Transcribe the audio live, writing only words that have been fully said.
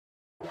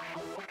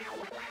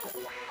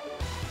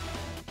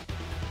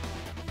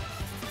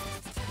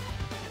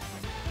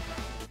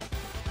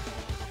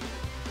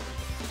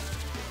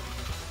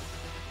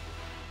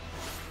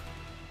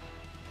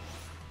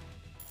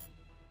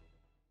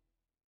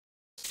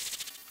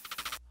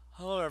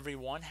Hello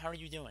everyone, how are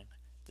you doing?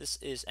 This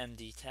is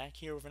MD Tech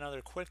here with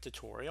another quick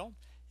tutorial.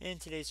 In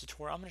today's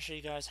tutorial, I'm going to show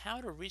you guys how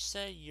to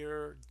reset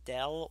your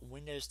Dell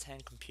Windows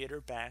 10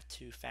 computer back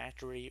to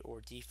factory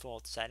or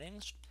default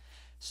settings.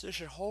 So this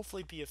should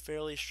hopefully be a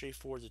fairly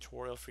straightforward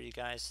tutorial for you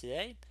guys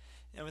today.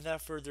 And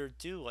without further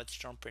ado, let's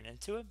jump right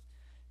into it.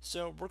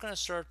 So we're going to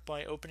start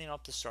by opening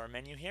up the start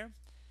menu here.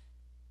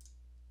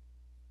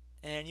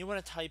 And you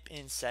want to type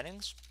in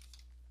settings.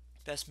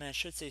 Best match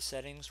should say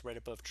settings right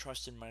above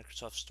trusted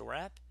Microsoft Store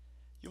app.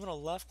 You want to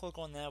left click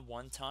on that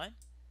one time.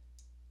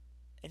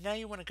 And now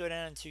you want to go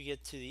down until you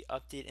get to the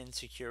update and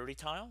security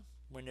tile,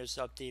 Windows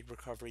Update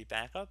Recovery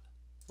Backup.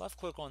 Left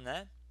click on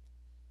that.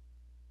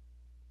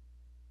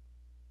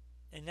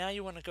 And now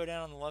you want to go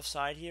down on the left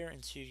side here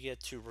until you get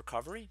to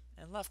recovery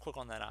and left click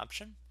on that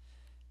option.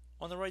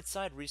 On the right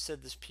side,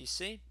 reset this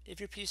PC. If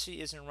your PC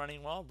isn't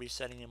running well,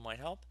 resetting it might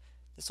help.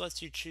 This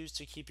lets you choose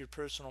to keep your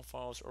personal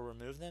files or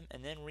remove them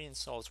and then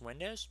reinstalls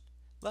Windows.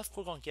 Left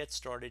click on Get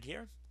Started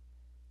here.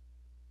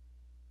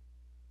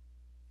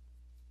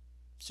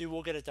 So you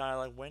will get a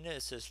dialog window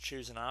that says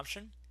choose an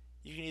option.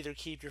 You can either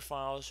keep your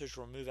files, which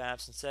will remove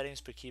apps and settings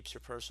but keeps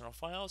your personal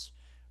files,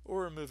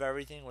 or remove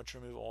everything, which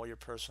will remove all your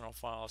personal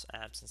files,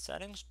 apps, and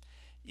settings.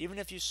 Even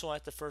if you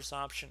select the first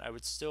option, I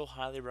would still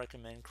highly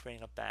recommend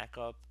creating a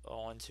backup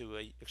onto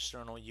an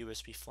external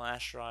USB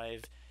flash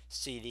drive,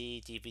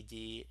 CD,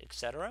 DVD,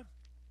 etc.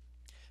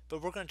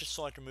 But we're going to just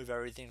select remove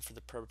everything for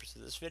the purpose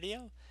of this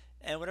video,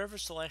 and whatever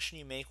selection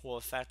you make will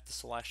affect the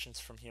selections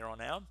from here on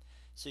out.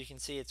 So you can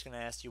see it's going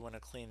to ask you want to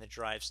clean the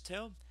drives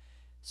too.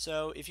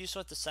 So if you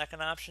select the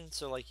second option,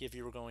 so like if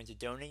you were going to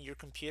donate your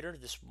computer,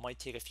 this might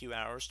take a few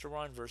hours to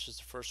run versus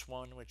the first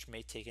one, which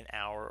may take an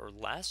hour or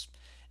less.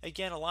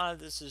 Again, a lot of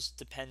this is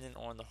dependent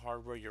on the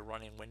hardware you're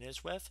running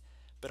Windows with,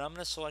 but I'm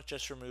going to select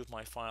just remove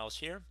my files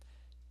here.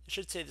 It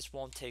should say this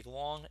won't take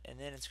long, and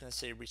then it's going to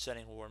say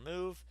resetting will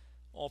remove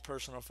all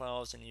personal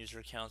files and user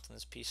accounts on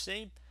this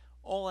PC,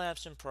 all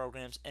apps and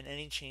programs, and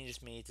any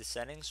changes made to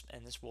settings,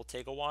 and this will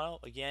take a while.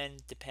 Again,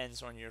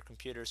 depends on your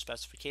computer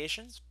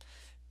specifications.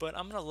 But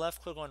I'm going to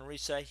left click on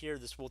reset here.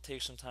 This will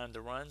take some time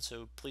to run,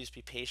 so please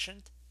be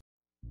patient.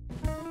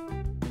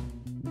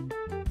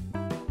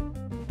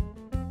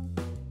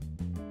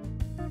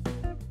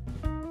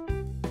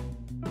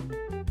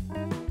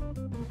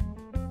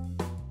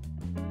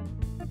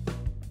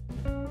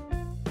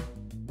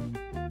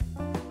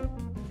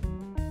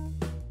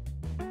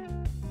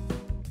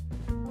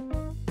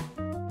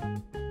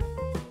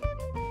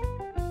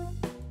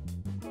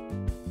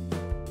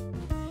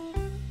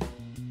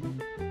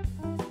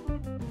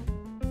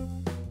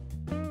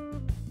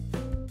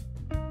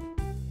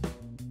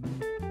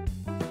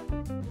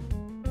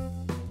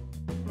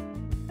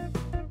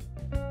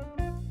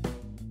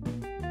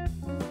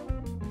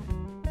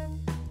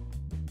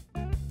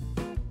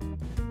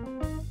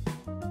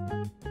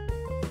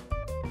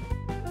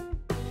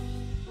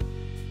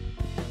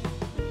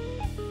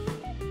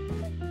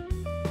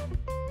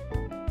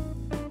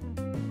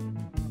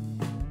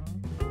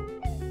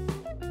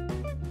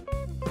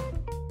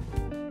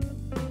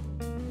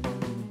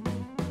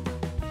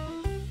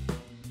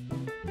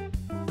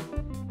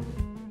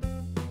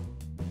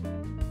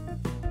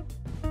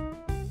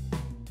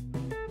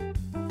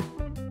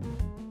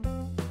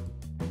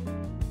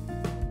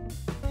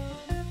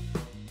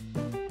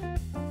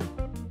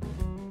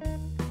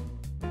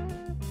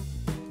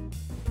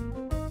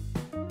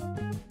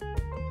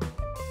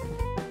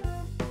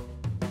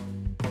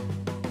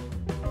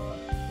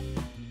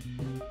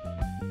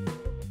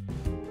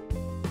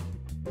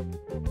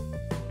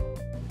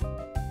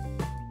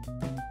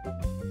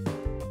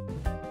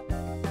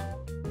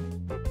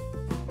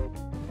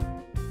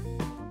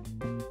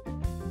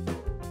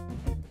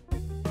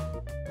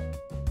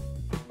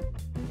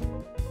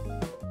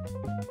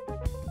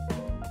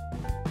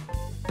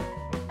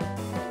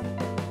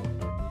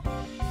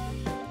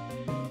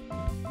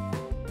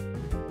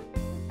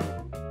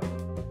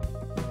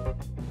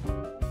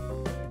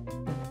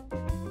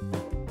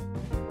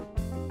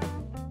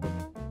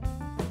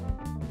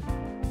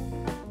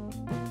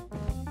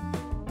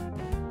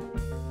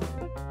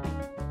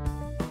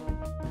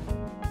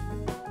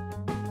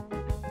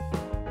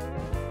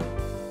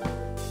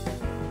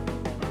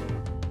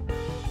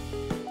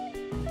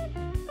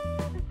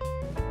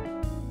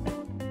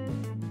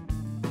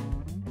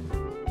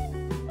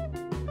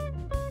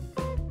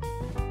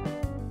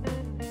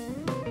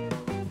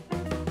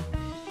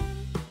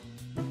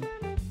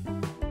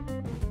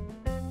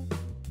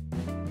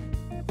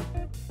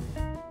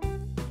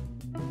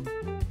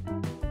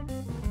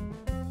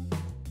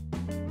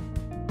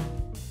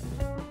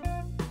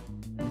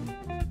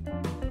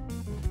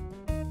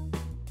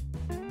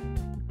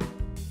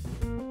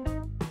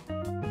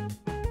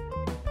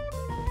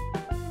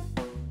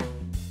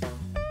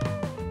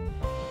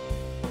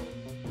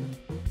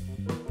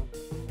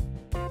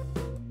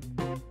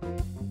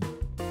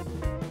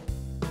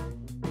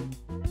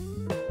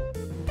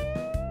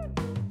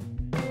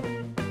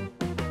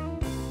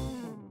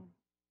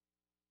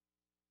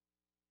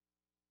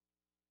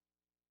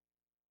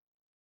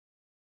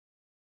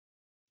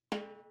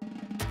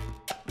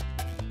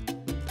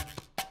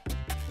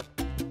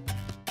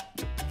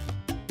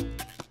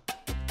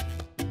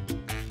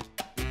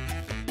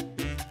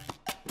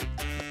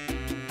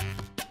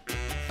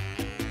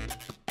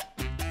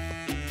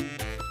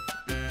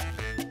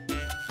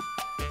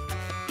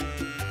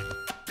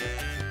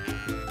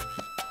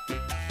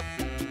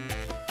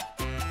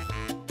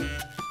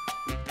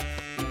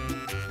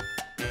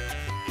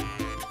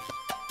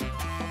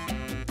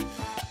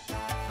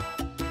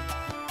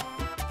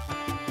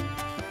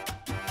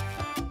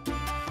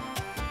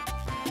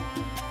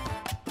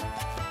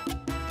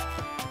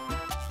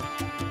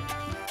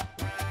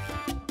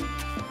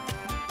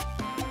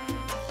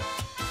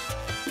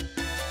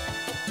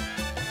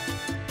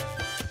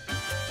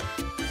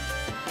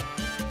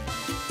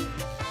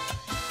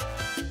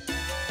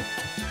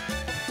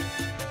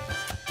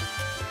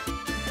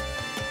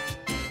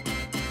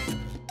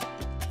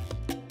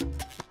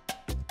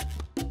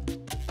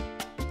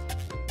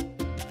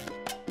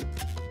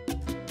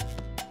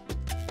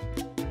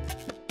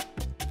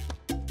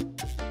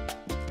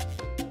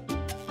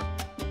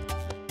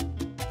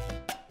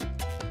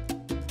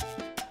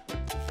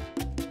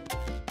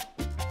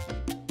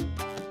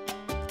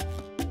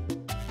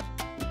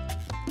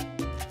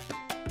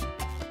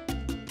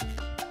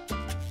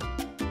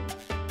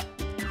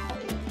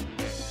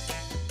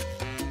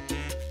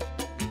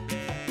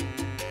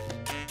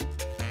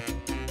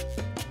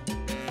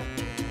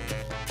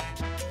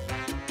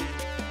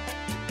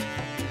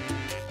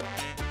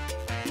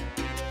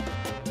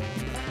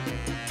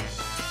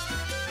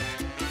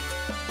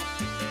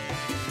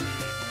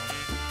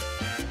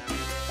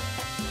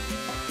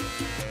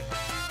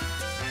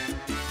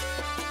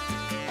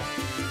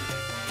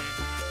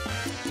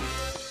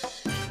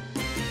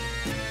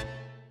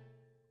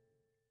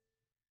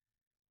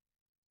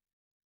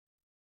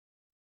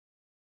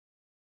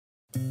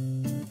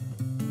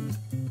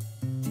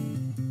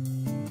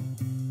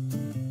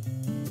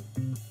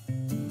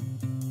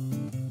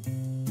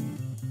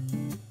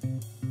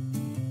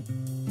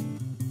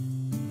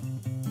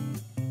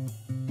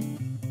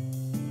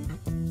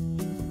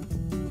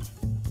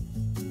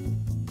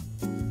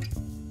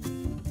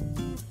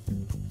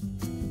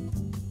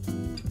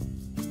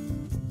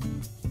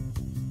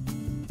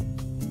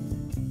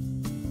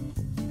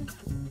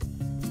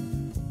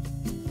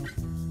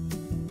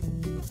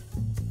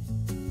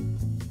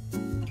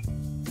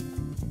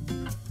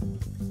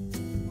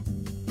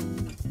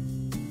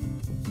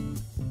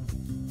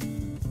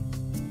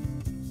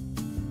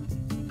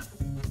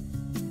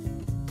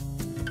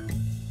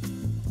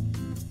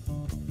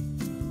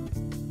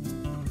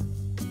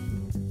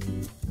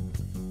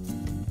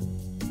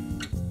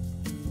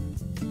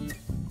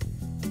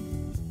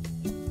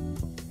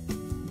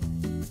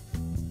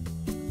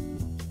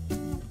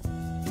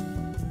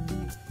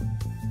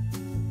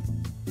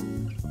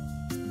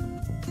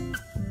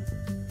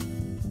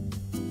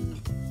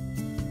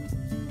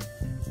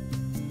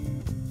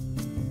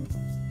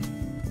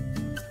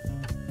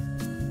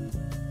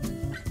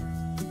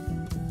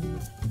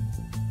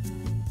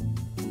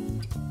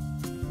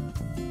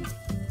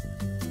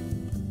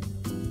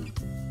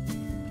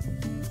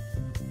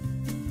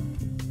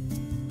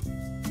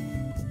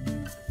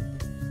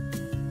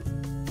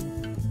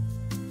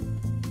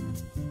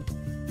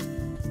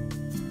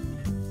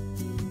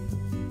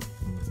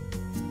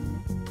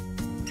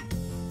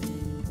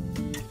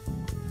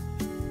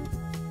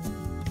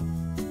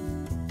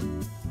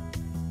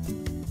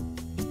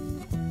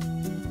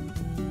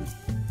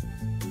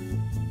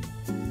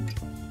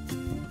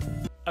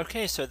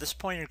 Okay, so at this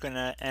point you're going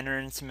to enter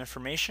in some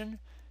information.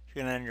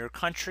 You're going to enter your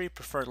country,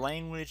 preferred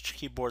language,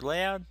 keyboard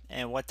layout,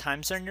 and what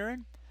time zone you're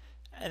in.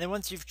 And then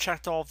once you've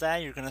checked all of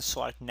that, you're going to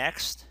select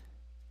Next.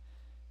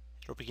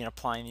 It'll begin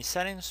applying these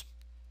settings.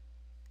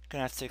 You're going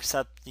to have to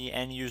accept the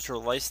end user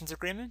license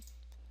agreement.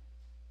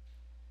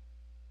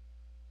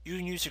 You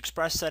can use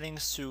express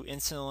settings to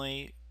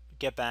instantly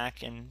get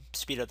back and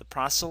speed up the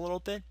process a little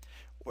bit,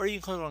 or you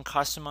can click on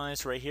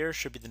customize right here. It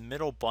should be the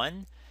middle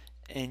button,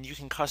 and you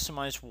can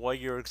customize what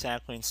you're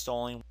exactly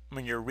installing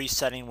when you're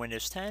resetting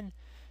Windows 10.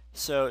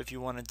 So if you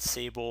want to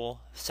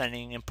disable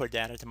sending input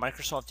data to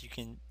Microsoft, you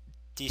can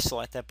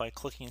deselect that by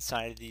clicking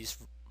inside of these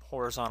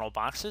horizontal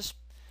boxes,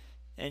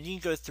 and you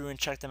can go through and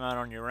check them out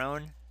on your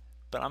own,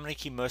 but I'm going to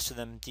keep most of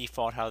them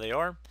default how they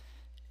are,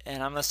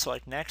 and I'm going to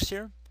select next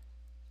here.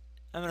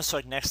 I'm going to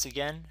select next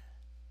again,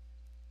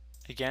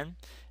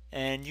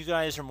 and you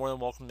guys are more than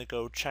welcome to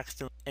go check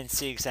through and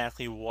see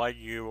exactly what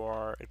you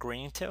are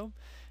agreeing to.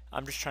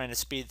 I'm just trying to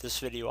speed this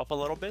video up a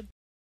little bit.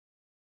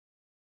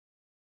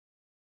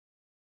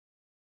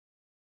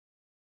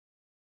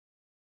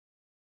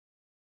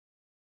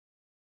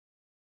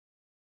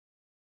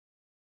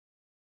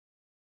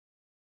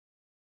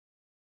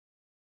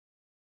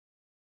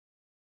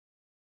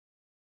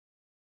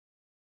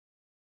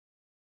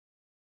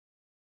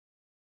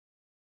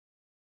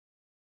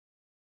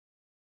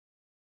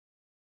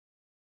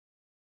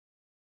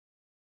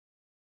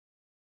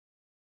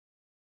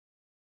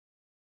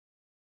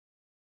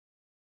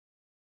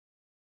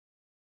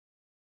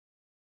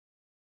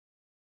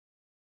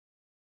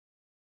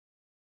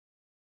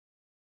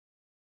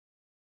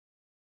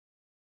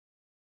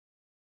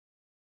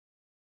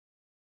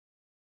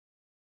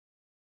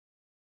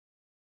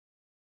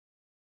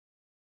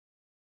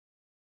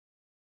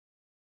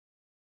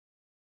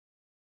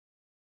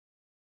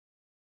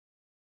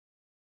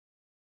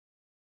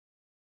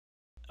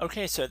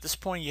 Okay, so at this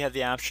point you have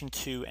the option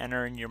to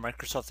enter in your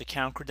Microsoft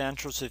account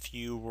credentials if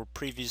you were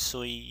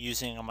previously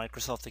using a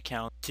Microsoft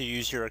account to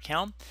use your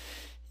account.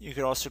 You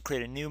could also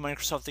create a new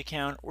Microsoft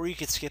account, or you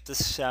could skip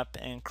this step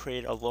and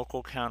create a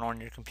local account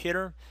on your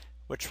computer,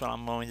 which what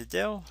I'm going to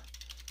do.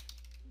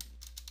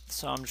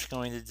 So I'm just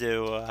going to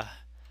do a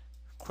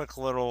quick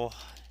little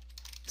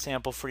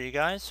example for you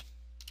guys.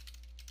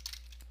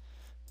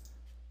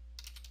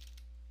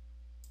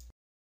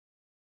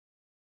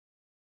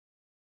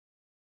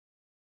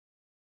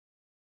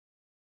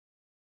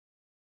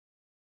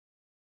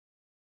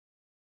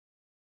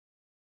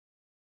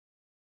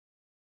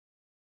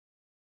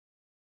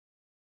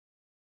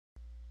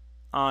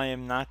 I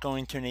am not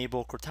going to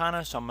enable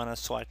Cortana, so I'm going to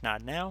select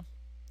Not Now.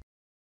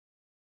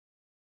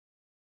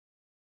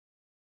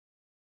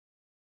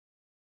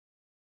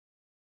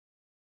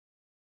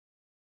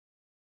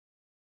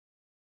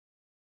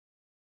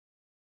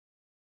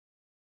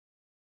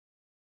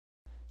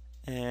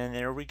 And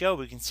there we go.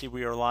 We can see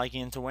we are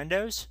logging into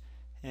Windows,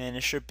 and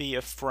it should be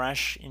a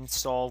fresh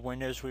installed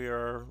Windows we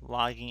are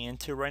logging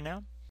into right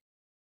now.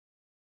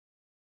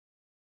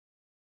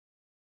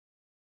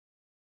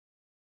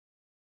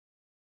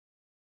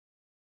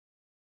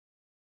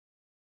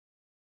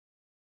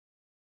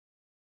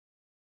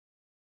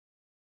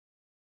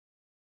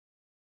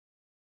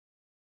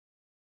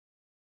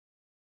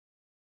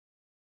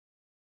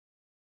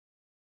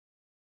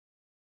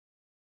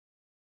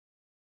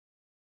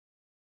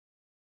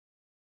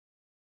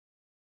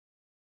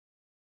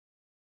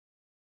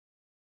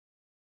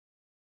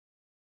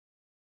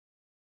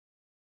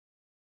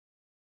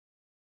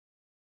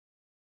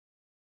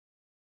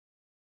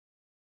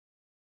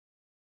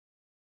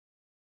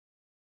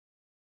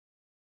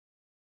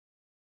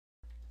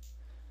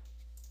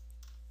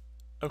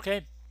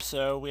 Okay,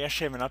 so we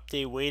actually have an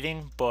update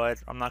waiting, but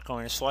I'm not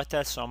going to select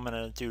that, so I'm going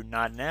to do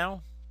Not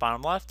Now,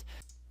 bottom left.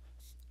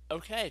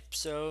 Okay,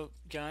 so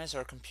guys,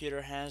 our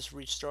computer has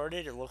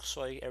restarted. It looks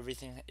like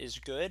everything is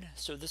good.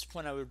 So at this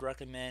point, I would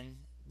recommend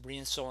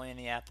reinstalling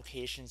any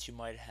applications you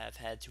might have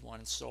had to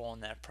uninstall in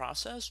that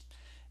process.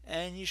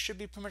 And you should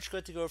be pretty much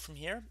good to go from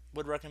here.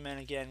 Would recommend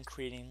again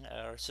creating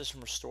a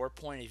system restore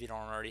point if you don't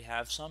already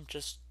have some,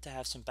 just to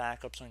have some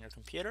backups on your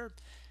computer,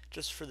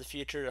 just for the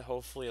future to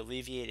hopefully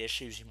alleviate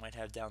issues you might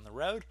have down the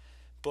road.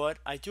 But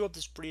I do hope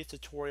this brief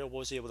tutorial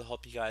was able to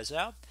help you guys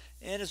out.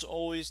 And as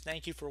always,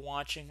 thank you for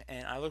watching,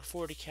 and I look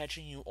forward to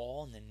catching you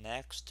all in the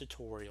next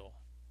tutorial.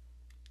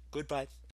 Goodbye.